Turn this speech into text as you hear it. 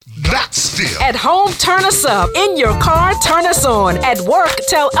still. At home, turn us up. In your car, turn us on. At work,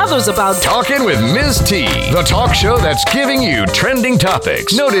 tell others about Talking with Ms. T, the talk show that's giving you trending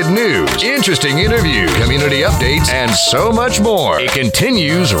topics, noted news, interesting interviews, community updates, and so much more. It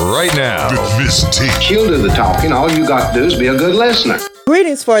continues right now. With Ms. T. She'll do the talking. All you got to do is be a good listener.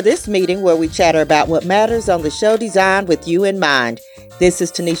 Greetings for this meeting where we chatter about what matters on the show designed with you in mind. This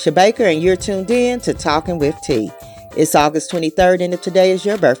is Tanisha Baker and you're tuned in to Talking with T. It's August 23rd and if today is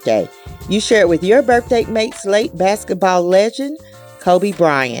your birthday, you share it with your birthday mates, late basketball legend Kobe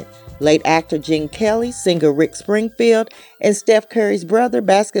Bryant, late actor Gene Kelly, singer Rick Springfield, and Steph Curry's brother,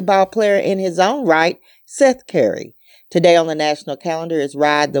 basketball player in his own right, Seth Curry. Today on the national calendar is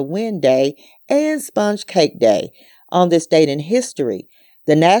Ride the Wind Day and Sponge Cake Day. On this date in history,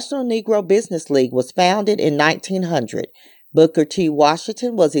 the National Negro Business League was founded in 1900. Booker T.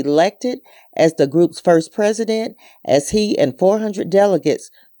 Washington was elected as the group's first president as he and 400 delegates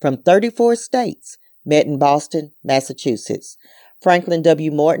from 34 states met in Boston, Massachusetts. Franklin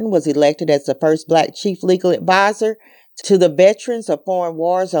W. Morton was elected as the first black chief legal advisor to the veterans of foreign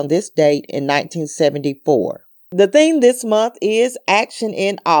wars on this date in 1974. The theme this month is Action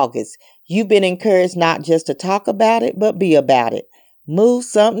in August. You've been encouraged not just to talk about it, but be about it. Move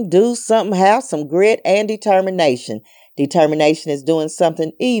something, do something, have some grit and determination. Determination is doing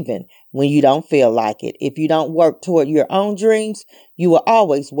something even when you don't feel like it. If you don't work toward your own dreams, you will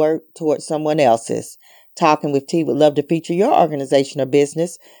always work toward someone else's. Talking with T would love to feature your organization or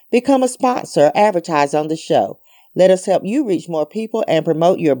business. Become a sponsor or advertise on the show. Let us help you reach more people and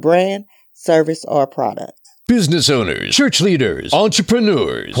promote your brand, service, or product. Business owners, church leaders,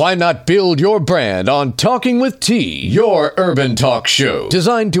 entrepreneurs, why not build your brand on Talking with T, your urban talk show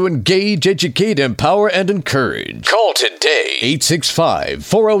designed to engage, educate, empower, and encourage. Call today,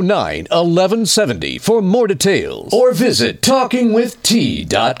 865-409-1170 for more details or visit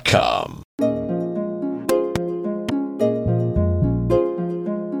talkingwitht.com.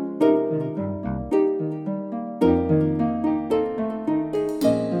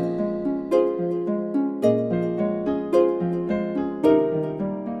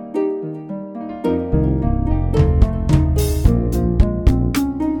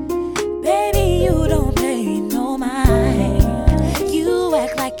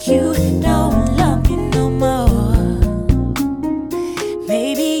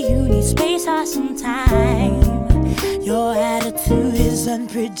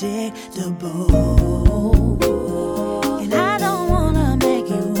 Unpredictable, and I don't wanna make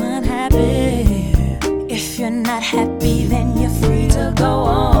you unhappy. If you're not happy, then you're free to go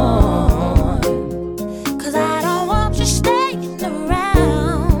on. 'Cause I don't want you staying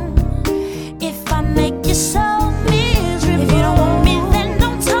around. If I make you so miserable, if you don't want me, then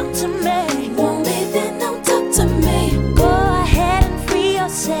don't talk to me. You want me, then don't talk to me. Go ahead and free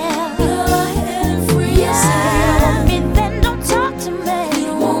yourself. Go ahead and free yourself.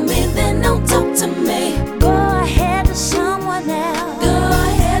 To me. Go ahead to someone else. You don't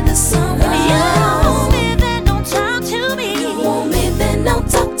want me, then don't talk to me.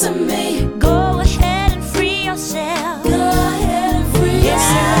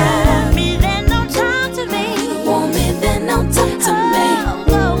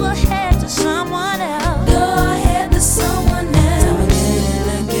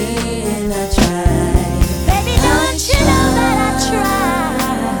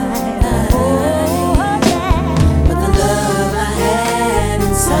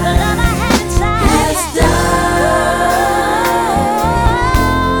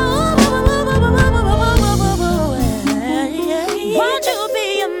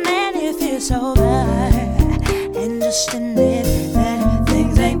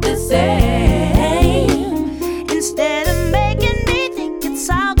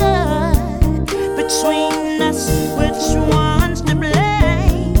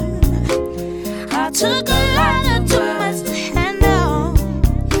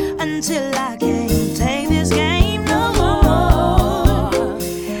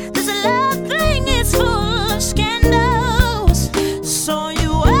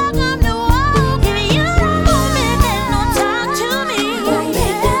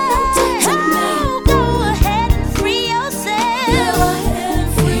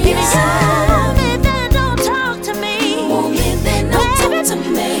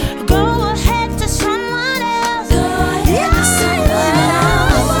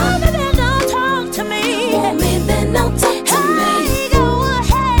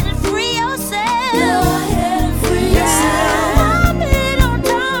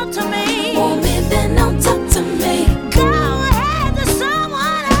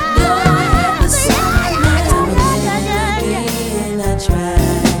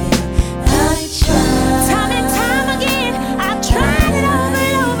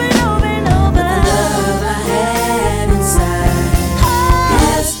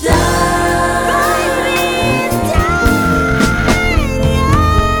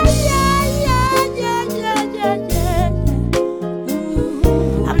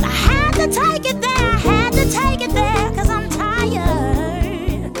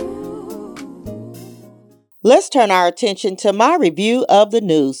 turn our attention to my review of the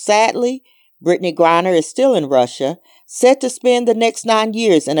news. Sadly, Brittany Griner is still in Russia, set to spend the next 9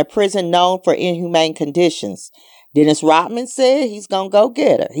 years in a prison known for inhumane conditions. Dennis Rodman said he's going to go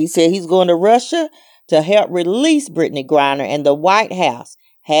get her. He said he's going to Russia to help release Brittany Griner, and the White House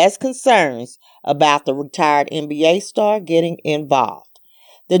has concerns about the retired NBA star getting involved.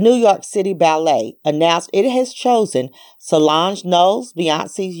 The New York City Ballet announced it has chosen Solange Knowles,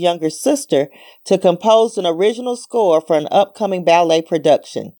 Beyoncé's younger sister, to compose an original score for an upcoming ballet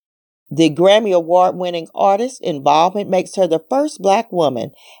production. The Grammy Award-winning artist's involvement makes her the first Black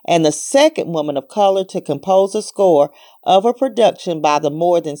woman and the second woman of color to compose a score of a production by the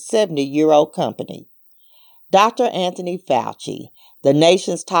more than 70-year-old company. Dr. Anthony Fauci, the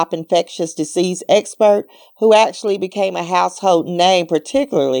nation's top infectious disease expert who actually became a household name,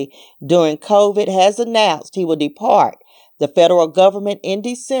 particularly during COVID, has announced he will depart the federal government in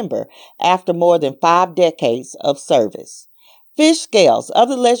December after more than 5 decades of service. Fish Scales of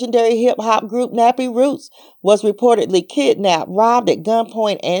the legendary hip-hop group Nappy Roots was reportedly kidnapped, robbed at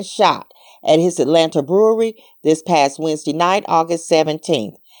gunpoint, and shot at his Atlanta brewery this past Wednesday night, August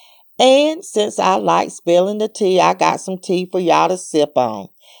 17th. And since I like spilling the tea, I got some tea for y'all to sip on.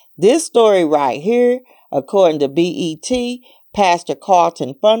 This story right here, according to BET, Pastor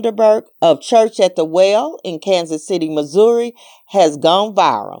Carlton Funderburk of Church at the Well in Kansas City, Missouri, has gone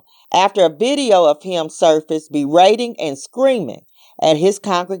viral after a video of him surfaced berating and screaming at his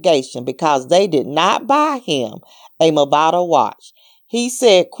congregation because they did not buy him a Movado watch. He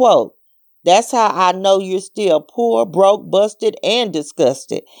said, quote, "That's how I know you're still poor, broke, busted, and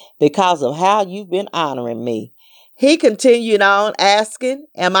disgusted because of how you've been honoring me." He continued on asking,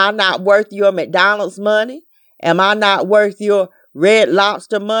 "Am I not worth your McDonald's money? Am I not worth your Red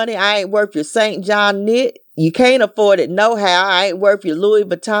Lobster money? I ain't worth your St. John knit. You can't afford it no how. I ain't worth your Louis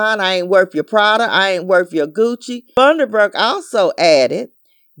Vuitton. I ain't worth your Prada. I ain't worth your Gucci." Funderburk also added,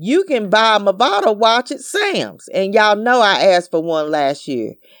 "You can buy a Movado watch at Sam's, and y'all know I asked for one last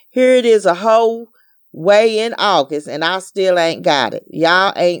year. Here it is a whole way in August, and I still ain't got it.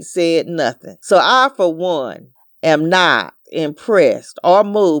 Y'all ain't said nothing." So I, for one, am not impressed or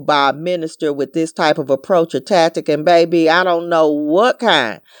moved by a minister with this type of approach or tactic. And baby, I don't know what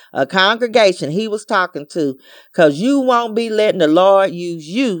kind of congregation he was talking to, because you won't be letting the Lord use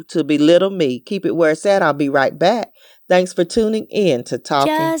you to belittle me. Keep it where it's at. I'll be right back. Thanks for tuning in to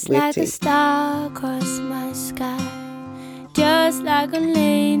Talking Just with like T. a star across my sky, just like an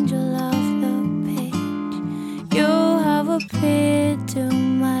angel off the page, you have appeared to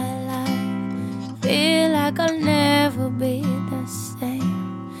my life. Feel like I'll never be the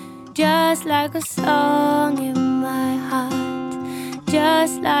same. Just like a song in my heart,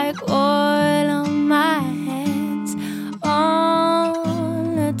 just like oil on my hands,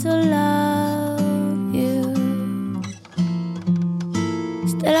 only to love you.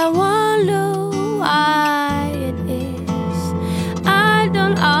 Still I wonder why it is I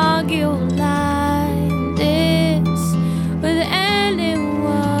don't argue like this with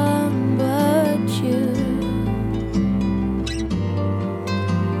anyone but you.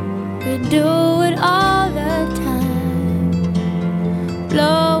 We do it all the time,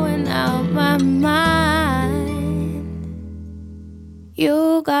 blowing out my mind.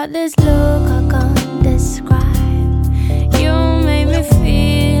 You got this look I can't describe. You make me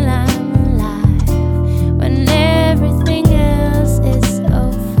feel I'm alive when everything else is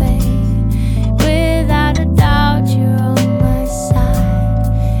so fake. Without a doubt, you're on my side.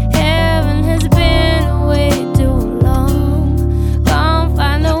 Heaven has been away too long. Can't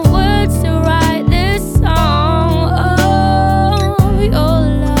find the words to write this song of your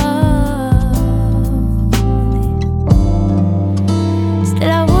love.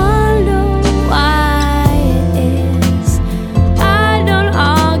 Still I wonder why it is I don't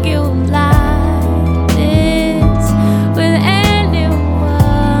argue like this with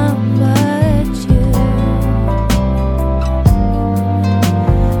anyone but you.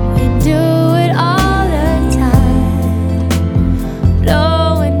 We do it all the time,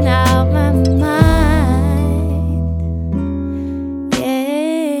 blowing out my mind.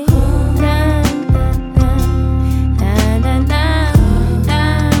 Yeah. Na, na, na, na,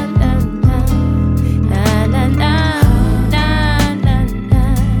 na, na, na, na, na, na, na,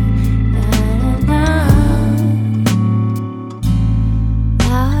 na, na.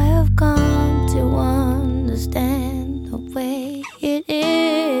 I have come to understand the way it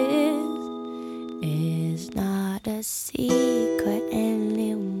is. It's not a secret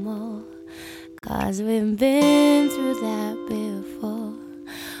anymore, 'cause we've been through that before.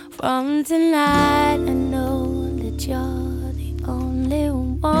 From tonight I know that you're the only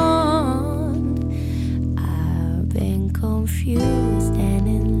one. I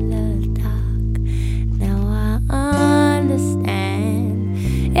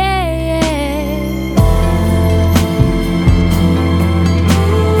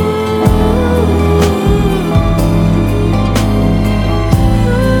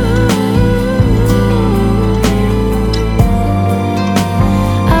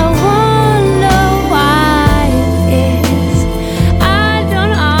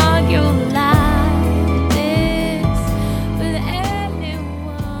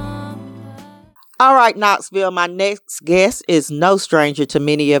All right, Knoxville, my next guest is no stranger to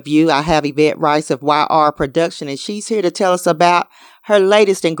many of you. I have Yvette Rice of YR Production, and she's here to tell us about her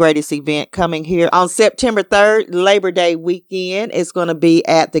latest and greatest event coming here on September 3rd, Labor Day weekend. It's going to be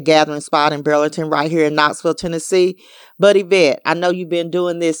at the Gathering Spot in Burlington, right here in Knoxville, Tennessee. But Yvette, I know you've been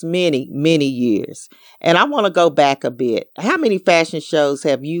doing this many, many years, and I want to go back a bit. How many fashion shows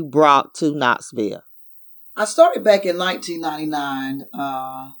have you brought to Knoxville? I started back in 1999.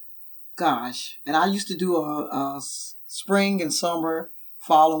 And I used to do a spring and summer,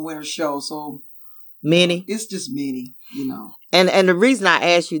 fall and winter show. So many? It's just many, you know. And the reason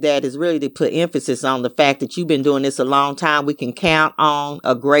I ask you that is really to put emphasis on the fact that you've been doing this a long time. We can count on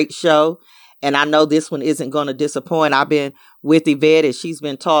a great show. And I know this one isn't going to disappoint. I've been with Yvette as she's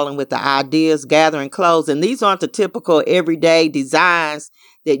been toiling with the ideas, gathering clothes. And these aren't the typical everyday designs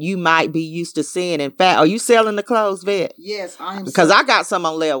that you might be used to seeing. In fact, are you selling the clothes, Yvette? Yes, I am. Because I got some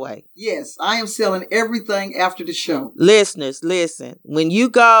on layaway. Yes, I am selling everything after the show. Listeners, listen. When you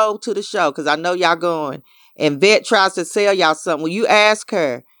go to the show, because I know y'all going, and Yvette tries to sell y'all something, when you ask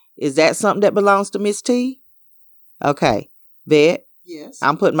her, is that something that belongs to Miss T? Okay. Yvette? Yes.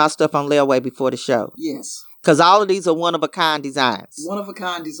 I'm putting my stuff on layaway before the show. Yes. Because all of these are one-of-a-kind designs.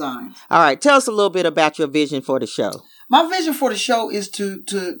 One-of-a-kind designs. All right. Tell us a little bit about your vision for the show. My vision for the show is to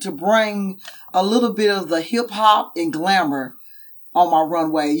bring a little bit of the hip-hop and glamour on my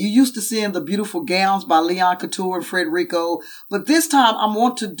runway. You used to seeing the beautiful gowns by Leon Couture and Frederico, but this time I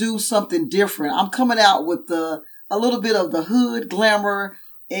want to do something different. I'm coming out with a little bit of the hood glamour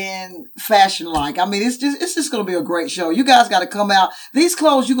and fashion like. I mean, it's just going to be a great show. You guys got to come out. These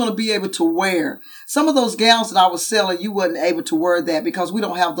clothes you're going to be able to wear. Some of those gowns that I was selling, you wasn't able to wear that because we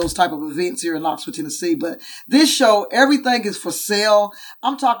don't have those type of events here in Knoxville, Tennessee. But this show, everything is for sale.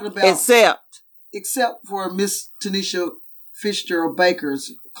 I'm talking about except for Miss Tanisha Fitzgerald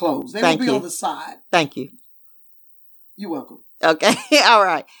Baker's clothes. They will be on the side. Thank you. You're welcome. Okay. All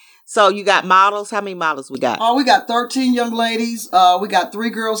right. So you got models? How many models we got? Oh, we got 13 young ladies. We got 3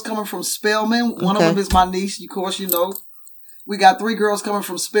 girls coming from Spelman. One of them is my niece, of course, you know. We got 3 girls coming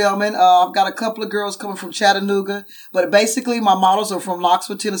from Spelman. I've got a couple of girls coming from Chattanooga. But basically, my models are from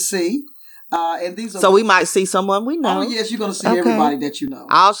Knoxville, Tennessee. And these are so we might see someone we know. Oh, yes, you're going to see everybody that you know.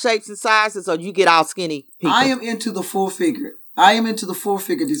 All shapes and sizes, or you get all skinny people? I am into the full figure. I am into the full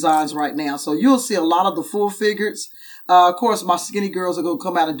figure designs right now. So you'll see a lot of the full figures. Of course, my skinny girls are going to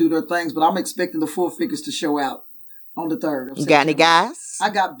come out and do their things, but I'm expecting the full figures to show out on the 3rd. You got any guys? I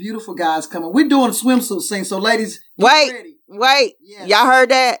got beautiful guys coming. We're doing a swimsuit scene, so ladies, get ready. Wait. Yes. Y'all heard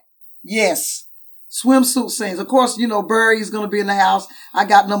that? Yes. Swimsuit scenes. Of course, you know, Barry is going to be in the house. I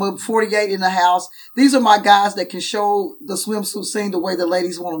got number 48 in the house. These are my guys that can show the swimsuit scene the way the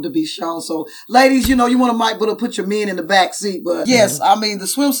ladies want them to be shown. So, ladies, you know, you want to put your men in the back seat. But yes, I mean, the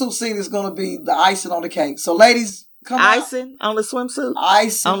swimsuit scene is going to be the icing on the cake. So, ladies, come on. Icing on the swimsuit?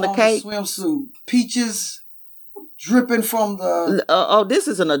 Icing on the cake. The swimsuit. Peaches dripping from the... this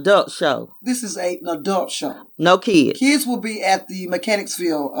is an adult show. This is an adult show. No kids. Kids will be at the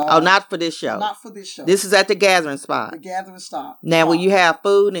Mechanicsville. Not for this show. Not for this show. This is at the Gathering Spot. The Gathering Spot. Now, will you have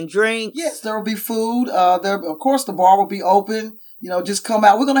food and drinks? Yes, there will be food. Of course, the bar will be open. You know, just come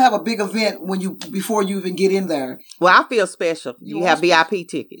out. We're going to have a big event before you even get in there. Well, I feel special. You have VIP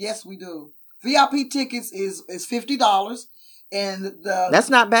tickets. Yes, we do. VIP tickets is $50. And that's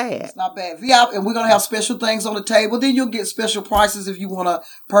not bad. It's not bad. VIP, and we're going to have special things on the table. Then you'll get special prices if you want to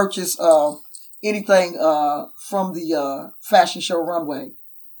purchase anything from the fashion show runway.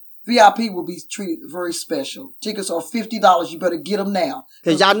 VIP will be treated very special. Tickets are $50. You better get them now.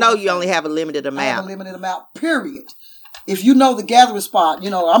 Because y'all know you only have a limited amount. I have a limited amount, period. If you know the Gathering Spot, you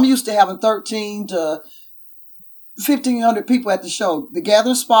know, I'm used to having 13 to 1,500 people at the show. The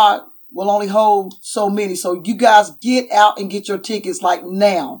Gathering Spot will only hold so many. So you guys get out and get your tickets like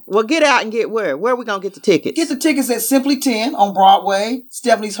now. Well, get out and get where? Where are we going to get the tickets? Get the tickets at Simply 10 on Broadway,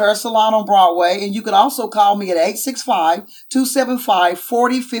 Stephanie's Hair Salon on Broadway. And you can also call me at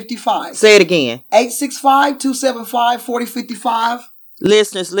 865-275-4055. Say it again. 865-275-4055.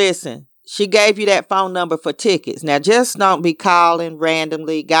 Listeners, listen. She gave you that phone number for tickets. Now, just don't be calling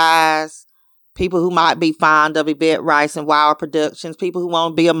randomly, guys. People who might be fond of Yvette Rice and YR Productions. People who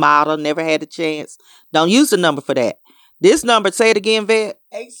want to be a model, never had a chance. Don't use the number for that. This number, say it again, Vet.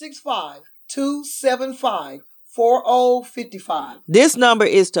 865-275-4055. This number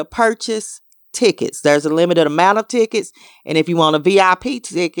is to purchase tickets. There's a limited amount of tickets. And if you want a VIP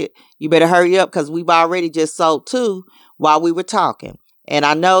ticket, you better hurry up because we've already just sold 2 while we were talking. And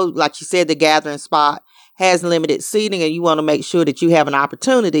I know, like you said, the Gathering Spot has limited seating and you want to make sure that you have an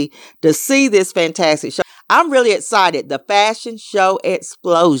opportunity to see this fantastic show. I'm really excited. The Fashion Show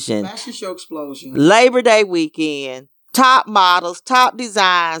Explosion. Fashion Show Explosion. Labor Day weekend. Top models, top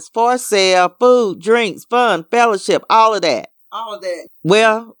designs, for sale, food, drinks, fun, fellowship, all of that. All of that.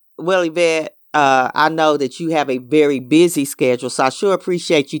 Well, Yvette, I know that you have a very busy schedule, so I sure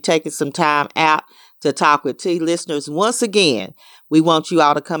appreciate you taking some time out to talk with T. Listeners, once again, we want you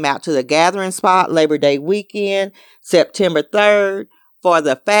all to come out to the gathering spot Labor Day weekend, September 3rd, for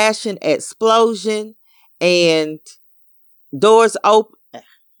the Fashion Explosion, and doors open.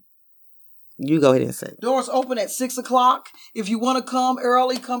 You go ahead and say it. Doors open at 6 o'clock. If you want to come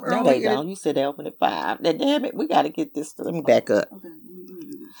early, come early. No, they don't. You said they open at 5. Now, damn it, we got to get this. Let me back up. Okay, let me do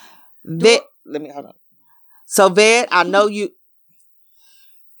this. Let me hold on. So, Vet, I know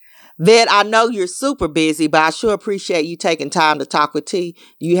you're super busy, but I sure appreciate you taking time to talk with T.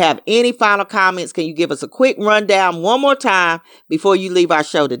 Do you have any final comments? Can you give us a quick rundown one more time before you leave our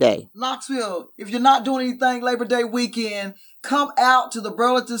show today? Knoxville, if you're not doing anything Labor Day weekend, come out to the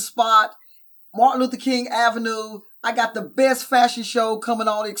Burlington spot, Martin Luther King Avenue. I got the best fashion show coming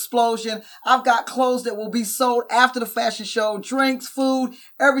on, Explosion. I've got clothes that will be sold after the fashion show, drinks, food,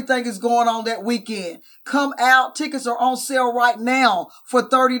 everything is going on that weekend. Come out. Tickets are on sale right now for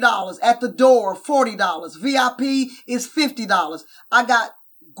 $30. At the door, $40. VIP is $50. I got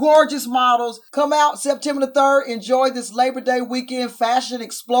gorgeous models. Come out September the 3rd. Enjoy this Labor Day weekend fashion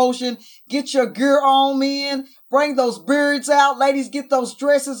explosion. Get your gear on, men. Bring those beards out. Ladies, get those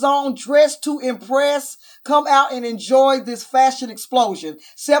dresses on. Dress to impress. Come out and enjoy this fashion explosion.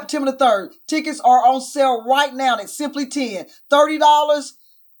 September the 3rd. Tickets are on sale right now at Simply 10. $30,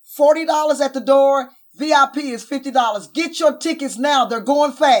 $40 at the door. VIP is $50. Get your tickets now. They're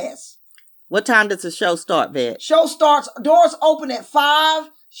going fast. What time does the show start, Vet? Show starts, doors open at 5.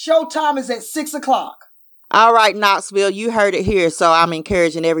 Show time is at 6 o'clock. All right, Knoxville, you heard it here, so I'm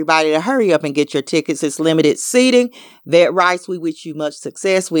encouraging everybody to hurry up and get your tickets. It's limited seating. Vet Rice, we wish you much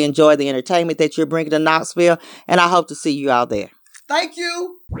success. We enjoy the entertainment that you're bringing to Knoxville, and I hope to see you all there. Thank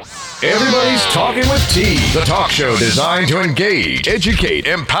you. Everybody's Talking with T, the talk show designed to engage, educate,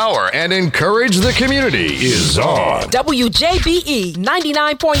 empower, and encourage the community is on. WJBE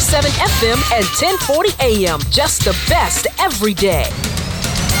 99.7 FM and 1040 AM. Just the best every day.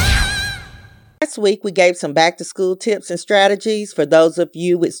 Last week, we gave some back-to-school tips and strategies. For those of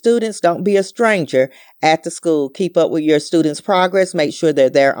you with students, don't be a stranger at the school. Keep up with your students' progress. Make sure they're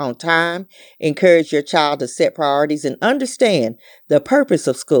there on time. Encourage your child to set priorities and understand the purpose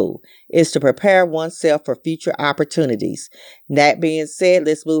of school is to prepare oneself for future opportunities. That being said,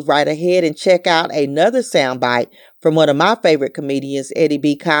 let's move right ahead and check out another soundbite from one of my favorite comedians, Eddie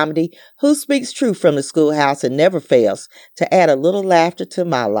B. Comedy, who speaks truth from the schoolhouse and never fails to add a little laughter to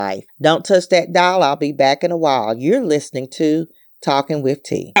my life. Don't touch that dial. I'll be back in a while. You're listening to Talking with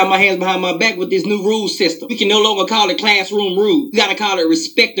T. I have my hands behind my back with this new rule system. We can no longer call it classroom rules. We gotta call it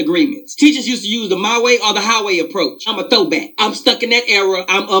respect agreements. Teachers used to use the my way or the highway approach. I'm a throwback. I'm stuck in that era.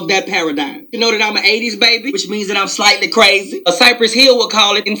 I'm of that paradigm. You know that I'm an 80s baby, which means that I'm slightly crazy. A Cypress Hill would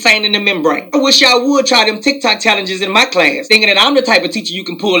call it insane in the membrane. I wish y'all would try them TikTok challenges in my class, thinking that I'm the type of teacher you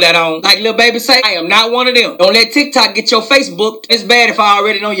can pull that on. Like Lil Baby say, I am not one of them. Don't let TikTok get your face booked. It's bad if I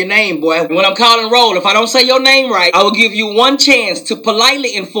already know your name, boy. When I'm calling roll, if I don't say your name right, I will give you one chance to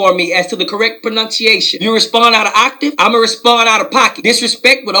politely inform me as to the correct pronunciation. You respond out of octave, I'ma respond out of pocket.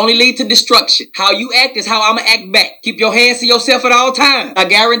 Disrespect would only lead to destruction. How you act is how I'ma act back. Keep your hands to yourself at all times. I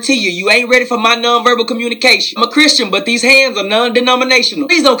guarantee you, you ain't ready for my nonverbal communication. I'm a Christian, but these hands are non-denominational.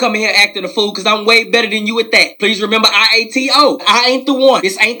 Please don't come in here acting a fool, cause I'm way better than you at that. Please remember IATO. I ain't the one.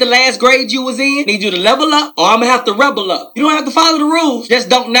 This ain't the last grade you was in. Need you to level up, or I'ma have to rebel up. You don't have to follow the rules. Just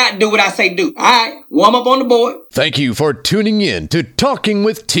don't not do what I say do. Alright, warm up on the board. Thank you for tuning in to Talking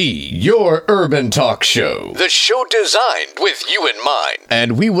with T, your urban talk show. The show designed with you in mind.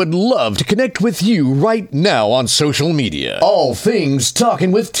 And we would love to connect with you right now on social media. All things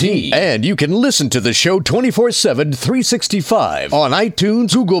Talking with T. And you can listen to the show 24/7, 365 on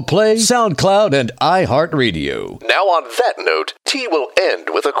iTunes, Google Play, SoundCloud, and iHeartRadio. Now on that note, T will end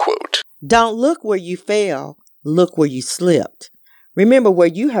with a quote. Don't look where you fell, look where you slipped. Remember where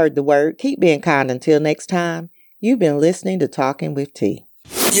you heard the word. Keep being kind until next time. You've been listening to Talking with T.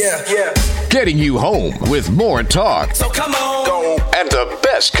 Yeah. Getting you home with more talk. So come on. Go. And the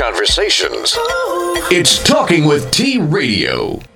best conversations. Ooh. It's Talking with T Radio.